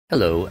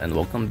Hello and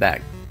welcome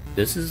back.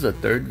 This is the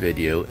third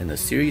video in a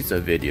series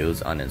of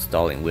videos on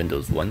installing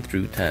Windows 1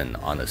 through 10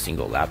 on a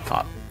single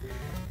laptop.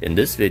 In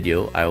this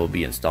video, I will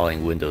be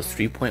installing Windows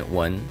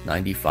 3.1,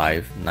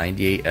 95,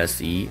 98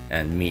 SE,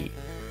 and Me.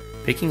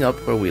 Picking up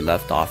where we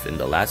left off in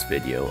the last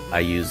video,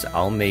 I use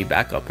Almay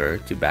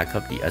Backupper to back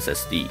up the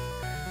SSD.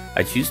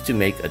 I choose to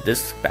make a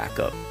disk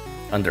backup.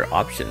 Under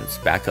Options,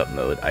 Backup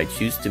Mode, I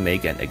choose to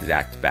make an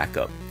exact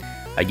backup.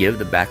 I give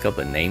the backup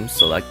a name,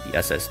 select the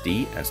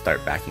SSD, and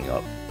start backing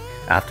up.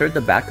 After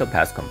the backup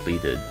has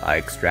completed, I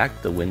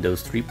extract the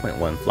Windows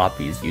 3.1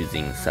 floppies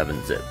using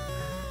 7-zip.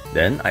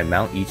 Then I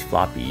mount each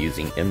floppy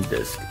using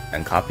mdisk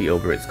and copy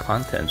over its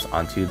contents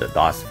onto the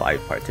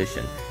DOS5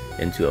 partition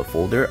into a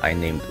folder I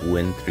named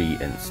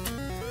Win3inst.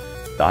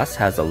 DOS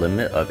has a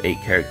limit of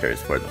 8 characters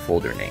for the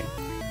folder name.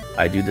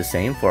 I do the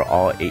same for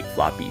all 8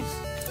 floppies.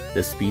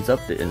 This speeds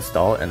up the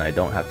install and I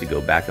don't have to go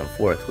back and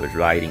forth with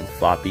writing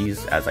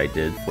floppies as I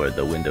did for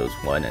the Windows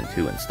 1 and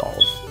 2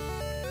 installs.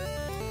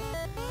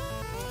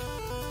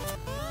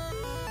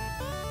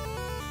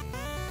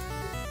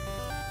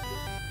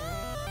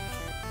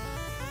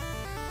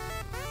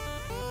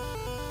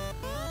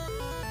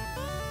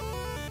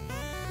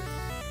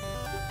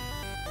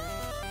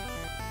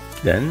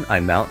 Then I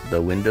mount the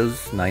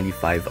Windows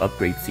 95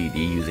 upgrade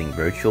CD using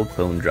Virtual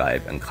Clone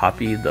Drive and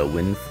copy the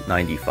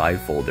Win95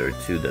 folder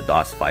to the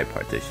DOS5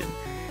 partition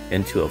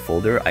into a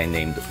folder I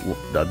named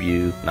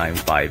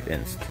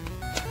W95inst.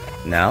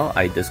 Now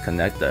I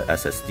disconnect the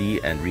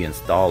SSD and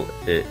reinstall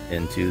it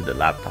into the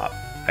laptop.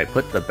 I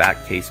put the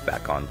back case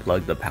back on,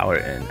 plug the power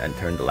in, and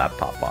turn the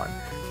laptop on.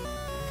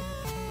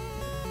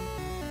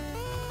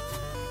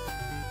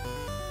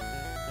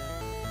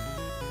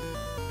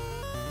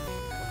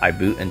 I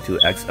boot into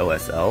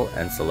XOSL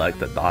and select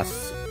the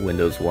DOS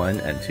Windows 1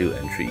 and 2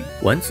 entry.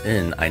 Once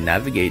in, I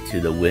navigate to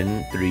the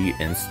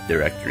Win3inst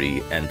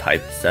directory and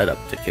type setup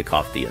to kick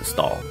off the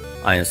install.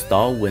 I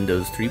install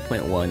Windows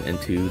 3.1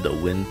 into the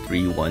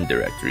Win31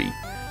 directory.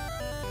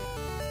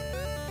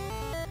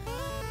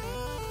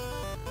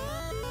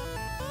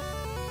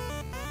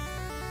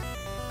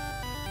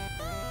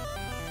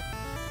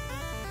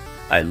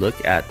 I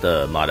look at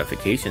the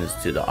modifications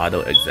to the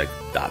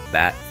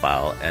autoexec.bat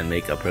file and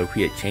make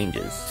appropriate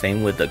changes,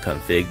 same with the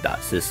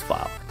config.sys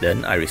file.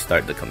 Then I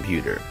restart the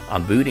computer.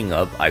 On booting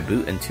up, I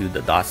boot into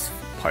the DOS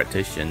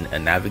partition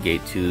and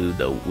navigate to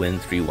the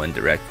Win31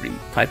 directory.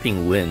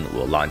 Typing Win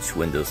will launch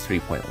Windows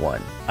 3.1.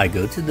 I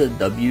go to the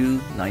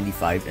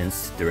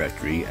W95inst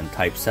directory and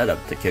type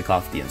setup to kick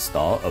off the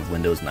install of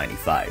Windows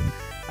 95.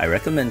 I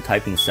recommend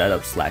typing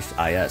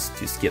setup/is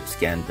to skip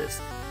ScanDisk.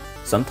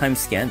 Sometimes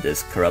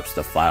ScanDisk corrupts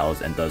the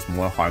files and does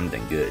more harm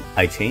than good.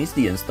 I change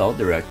the install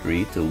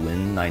directory to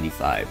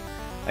Win95.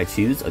 I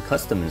choose a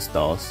custom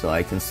install so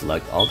I can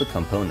select all the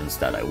components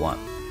that I want.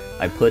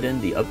 I put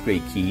in the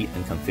upgrade key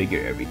and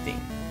configure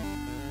everything.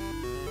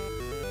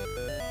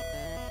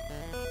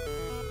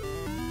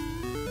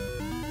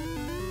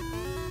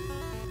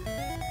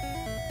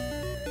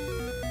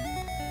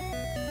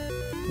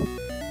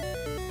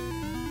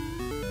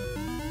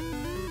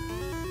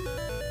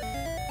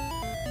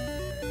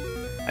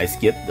 I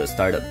skip the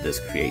startup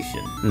disk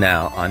creation.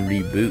 Now, on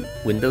reboot,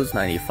 Windows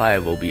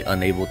 95 will be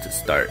unable to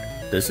start.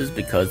 This is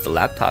because the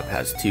laptop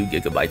has 2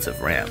 GB of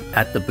RAM.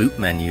 At the boot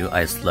menu,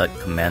 I select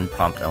Command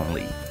Prompt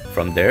Only.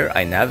 From there,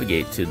 I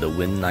navigate to the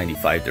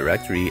Win95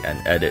 directory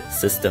and edit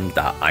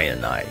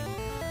system.ini.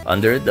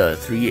 Under the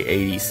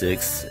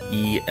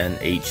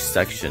 386ENH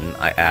section,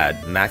 I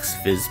add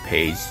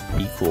maxfizzpage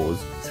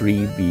equals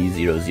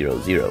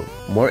 3B000.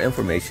 More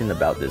information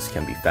about this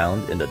can be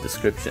found in the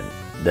description.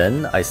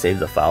 Then I save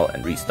the file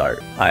and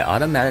restart. I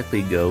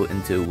automatically go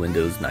into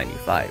Windows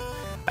 95.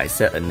 I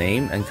set a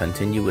name and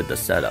continue with the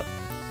setup.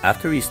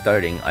 After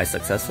restarting, I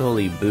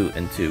successfully boot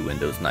into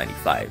Windows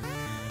 95.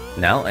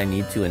 Now I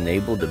need to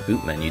enable the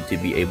boot menu to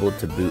be able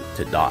to boot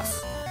to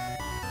DOS.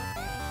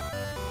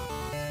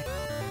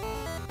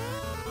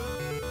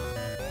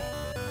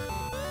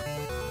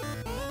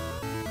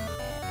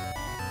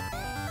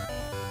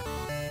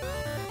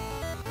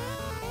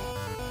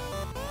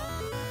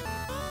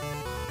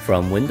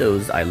 From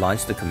Windows, I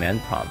launch the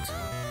command prompt.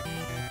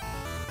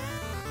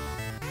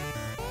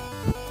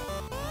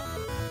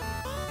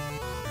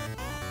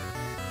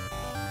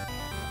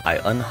 I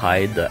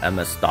unhide the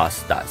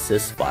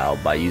ms-dos.sys file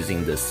by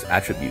using this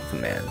attribute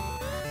command.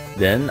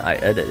 Then I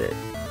edit it.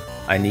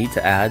 I need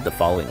to add the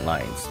following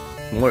lines.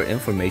 More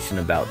information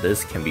about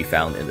this can be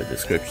found in the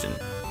description.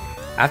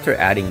 After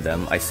adding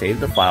them, I save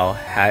the file,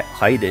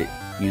 hide it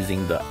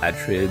using the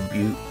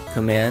attribute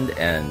command,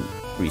 and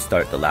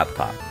restart the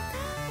laptop.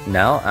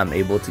 Now I'm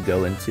able to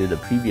go into the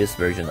previous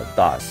version of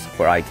DOS,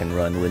 where I can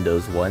run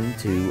Windows 1,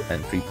 2,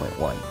 and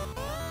 3.1.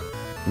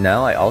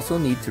 Now I also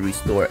need to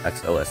restore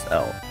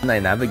XOSL. And I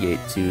navigate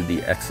to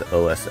the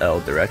XOSL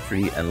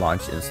directory and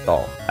launch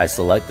install. I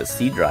select the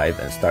C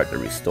drive and start the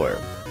restore.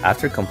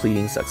 After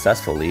completing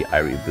successfully, I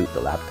reboot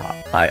the laptop.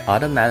 I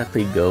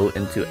automatically go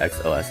into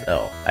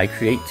XOSL. I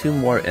create 2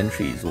 more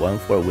entries, one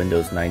for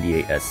Windows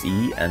 98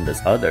 SE and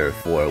this other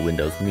for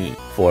Windows Me.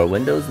 For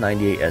Windows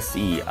 98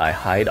 SE, I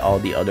hide all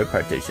the other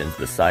partitions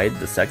beside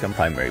the second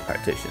primary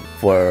partition.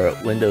 For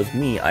Windows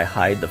Me, I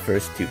hide the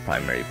first 2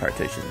 primary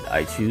partitions.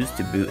 I choose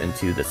to boot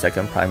into the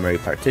second primary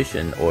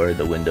partition or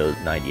the Windows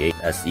 98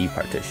 SE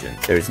partition.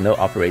 There is no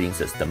operating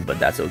system, but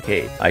that's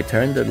okay. I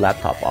turn the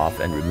laptop off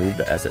and remove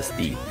the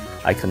SSD.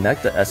 I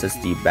connect the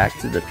SSD back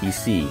to the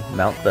PC,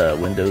 mount the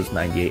Windows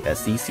 98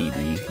 SE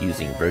CD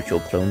using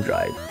virtual clone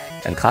drive,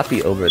 and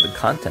copy over the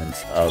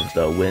contents of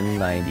the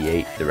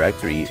Win98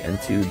 directory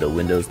into the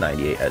Windows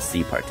 98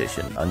 SE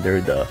partition under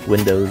the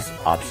Windows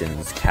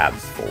Options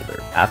Cabs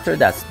folder. After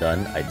that's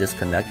done, I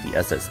disconnect the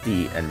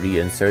SSD and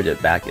reinsert it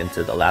back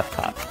into the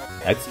laptop.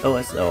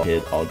 XOSL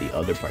hid all the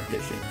other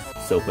partitions,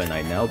 so when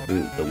I now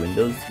boot, the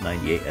Windows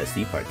 98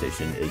 SE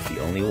partition is the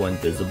only one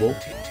visible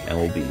and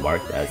will be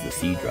marked as the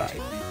C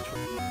drive.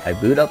 I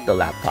boot up the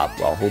laptop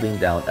while holding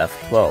down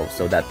F12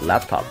 so that the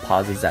laptop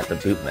pauses at the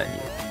boot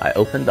menu. I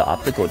open the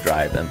optical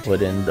drive and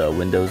put in the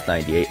Windows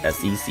 98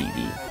 SE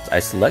CD. I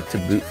select to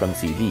boot from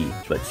CD,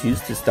 but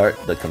choose to start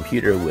the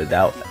computer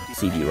without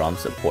CD-ROM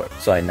support.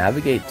 So I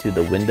navigate to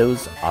the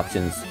Windows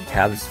Options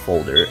Cabs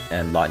folder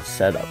and launch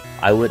Setup.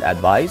 I would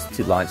advise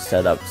to launch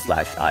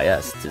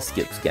setup/is to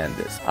skip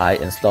ScanDisk. I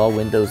install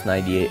Windows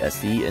 98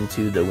 SE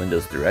into the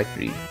Windows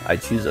directory. I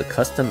choose a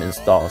custom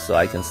install so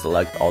I can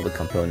select all the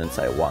components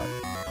I want.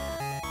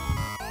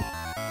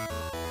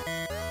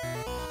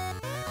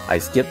 I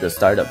skip the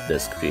startup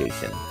disk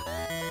creation.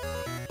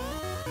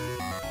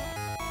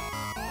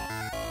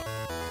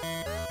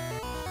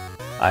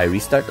 I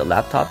restart the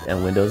laptop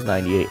and Windows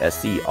 98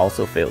 SE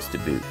also fails to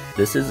boot.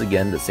 This is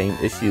again the same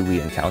issue we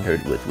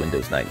encountered with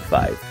Windows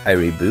 95. I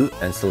reboot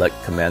and select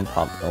command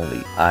prompt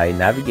only. I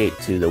navigate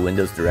to the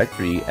Windows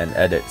directory and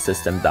edit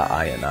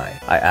system.ini.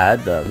 I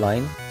add the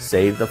line,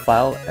 save the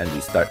file, and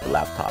restart the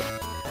laptop.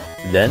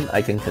 Then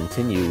I can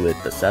continue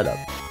with the setup.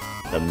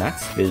 The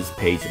max viz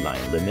page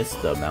line limits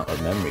the amount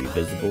of memory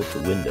visible to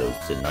Windows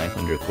to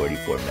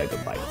 944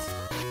 megabytes.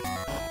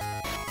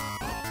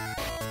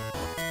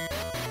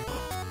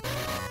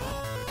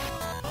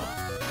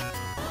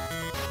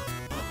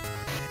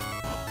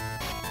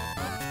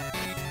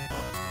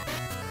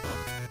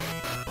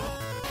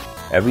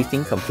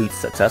 Everything completes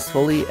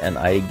successfully and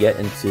I get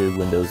into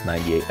Windows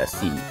 98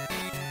 SE.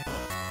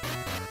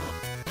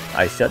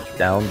 I shut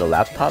down the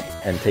laptop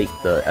and take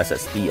the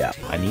SSD out.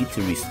 I need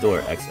to restore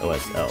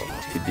XOSL.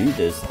 To do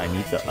this, I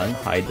need to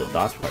unhide the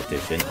DOS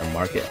partition and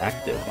mark it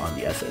active on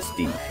the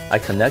SSD. I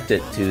connect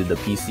it to the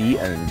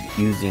PC and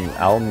using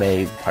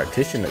Almay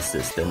Partition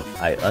Assistant,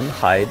 I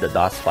unhide the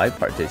DOS5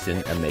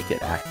 partition and make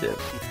it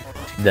active.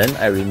 Then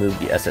I remove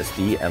the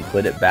SSD and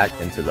put it back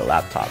into the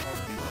laptop.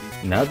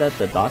 Now that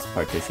the DOS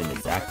partition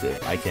is active,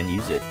 I can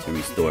use it to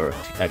restore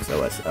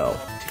XOSL.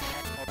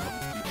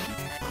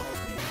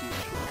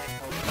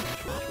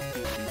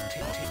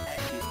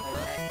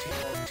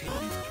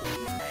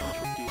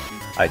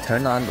 I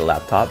turn on the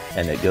laptop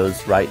and it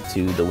goes right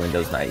to the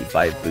Windows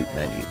 95 boot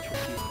menu.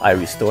 I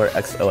restore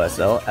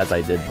XOSL as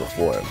I did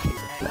before.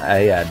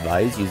 I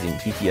advise using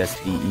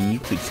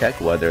PTSDE to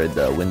check whether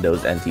the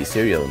Windows NT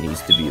serial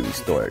needs to be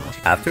restored.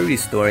 After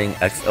restoring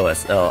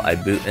XOSL, I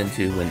boot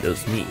into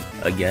Windows Me.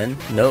 Again,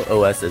 no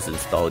OS is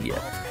installed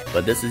yet,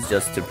 but this is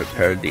just to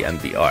prepare the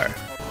MBR.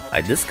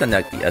 I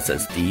disconnect the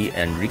SSD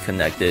and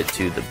reconnect it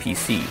to the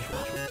PC.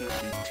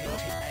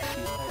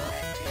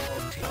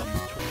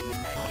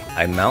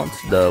 I mount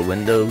the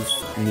Windows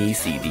Me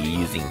CD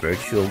using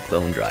virtual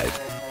clone drive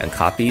and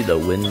copy the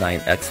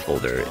Win9X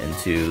folder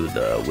into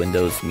the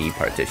Windows Me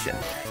partition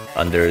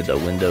under the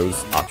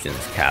Windows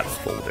Options Cabs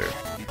folder,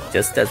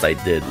 just as I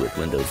did with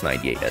Windows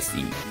 98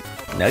 SE.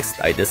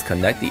 Next, I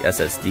disconnect the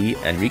SSD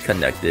and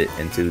reconnect it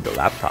into the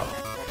laptop.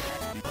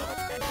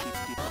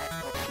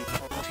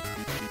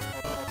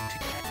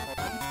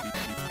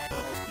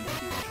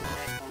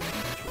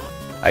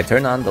 I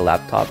turn on the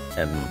laptop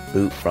and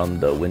boot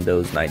from the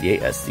Windows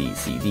 98 SE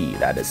CD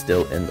that is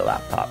still in the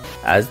laptop.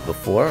 As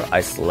before,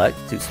 I select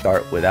to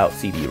start without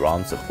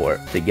CD-ROM support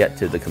to get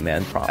to the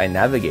command prompt. I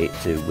navigate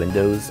to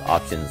Windows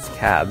Options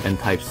Cab and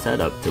type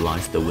setup to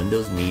launch the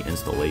Windows Me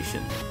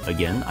installation.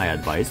 Again, I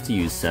advise to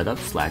use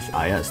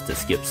setup/is to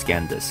skip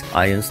ScanDisk.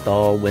 I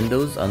install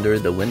Windows under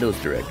the Windows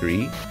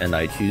directory and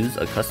I choose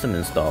a custom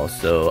install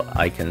so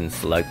I can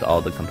select all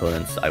the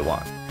components I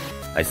want.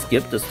 I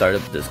skip the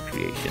startup disk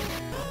creation.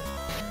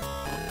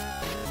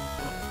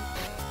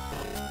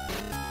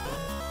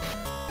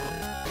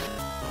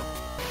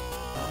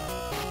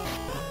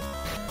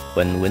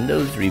 When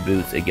Windows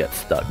reboots, it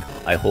gets stuck.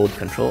 I hold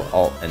Ctrl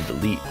Alt and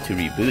Delete to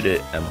reboot it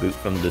and boot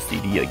from the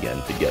CD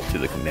again to get to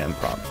the command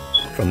prompt.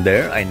 From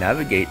there, I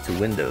navigate to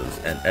Windows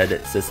and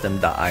edit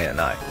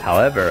system.ini.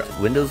 However,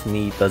 Windows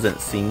Me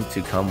doesn't seem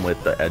to come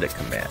with the edit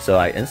command, so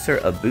I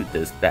insert a boot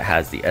disk that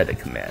has the edit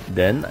command.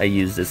 Then I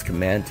use this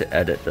command to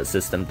edit the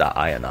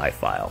system.ini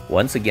file.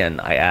 Once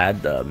again, I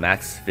add the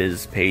max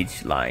viz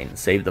page line,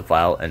 save the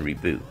file, and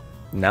reboot.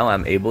 Now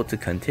I'm able to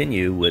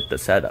continue with the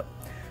setup.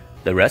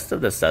 The rest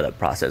of the setup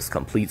process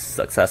completes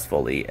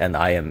successfully and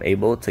I am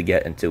able to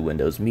get into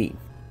Windows Me.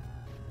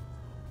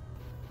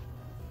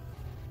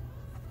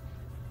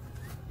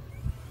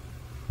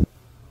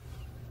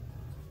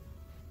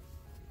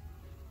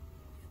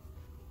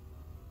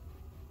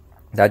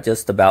 That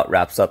just about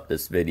wraps up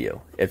this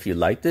video. If you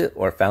liked it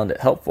or found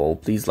it helpful,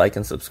 please like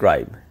and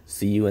subscribe.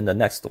 See you in the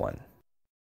next one.